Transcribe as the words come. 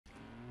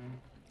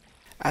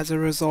As a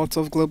result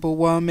of global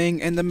warming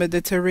and the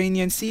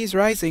Mediterranean Sea's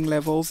rising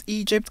levels,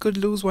 Egypt could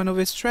lose one of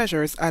its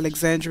treasures,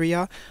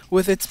 Alexandria,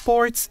 with its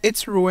ports,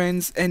 its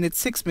ruins, and its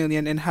 6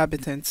 million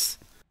inhabitants.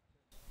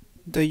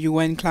 The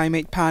UN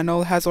Climate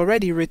Panel has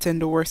already written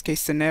the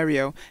worst-case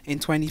scenario. In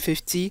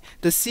 2050,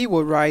 the sea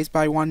will rise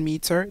by 1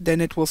 meter,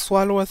 then it will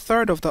swallow a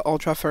third of the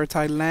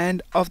ultra-fertile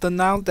land of the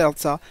Nile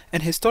Delta,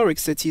 and historic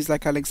cities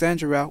like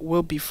Alexandria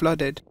will be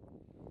flooded.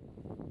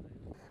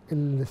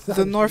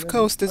 The North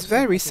Coast is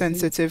very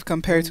sensitive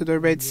compared to the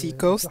Red Sea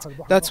coast.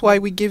 That's why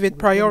we give it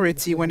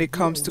priority when it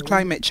comes to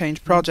climate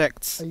change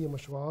projects.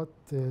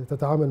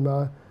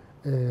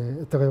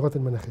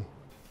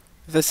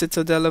 The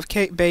citadel of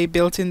Cape Bay,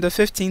 built in the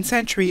 15th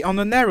century on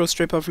a narrow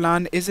strip of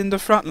land, is in the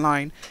front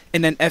line.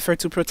 In an effort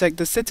to protect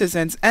the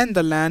citizens and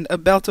the land, a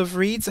belt of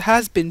reeds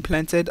has been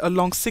planted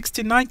along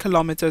 69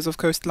 kilometers of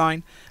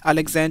coastline.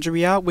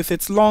 Alexandria, with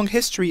its long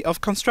history of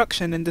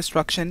construction and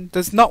destruction,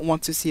 does not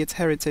want to see its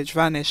heritage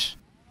vanish.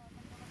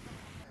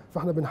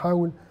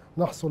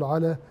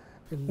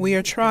 We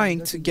are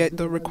trying to get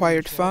the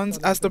required funds,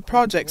 as the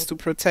projects to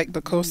protect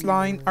the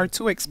coastline are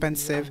too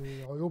expensive.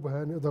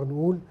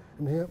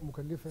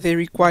 They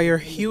require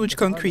huge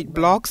concrete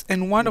blocks,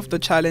 and one of the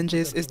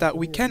challenges is that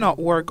we cannot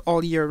work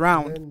all year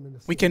round.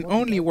 We can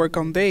only work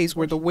on days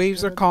where the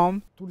waves are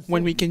calm,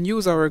 when we can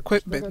use our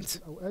equipment.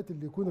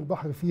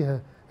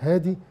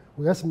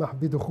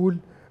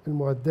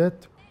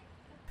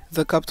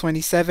 The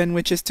COP27,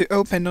 which is to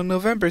open on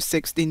November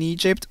 6th in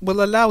Egypt,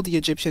 will allow the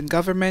Egyptian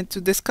government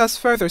to discuss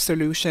further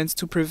solutions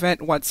to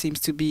prevent what seems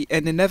to be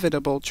an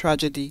inevitable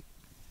tragedy.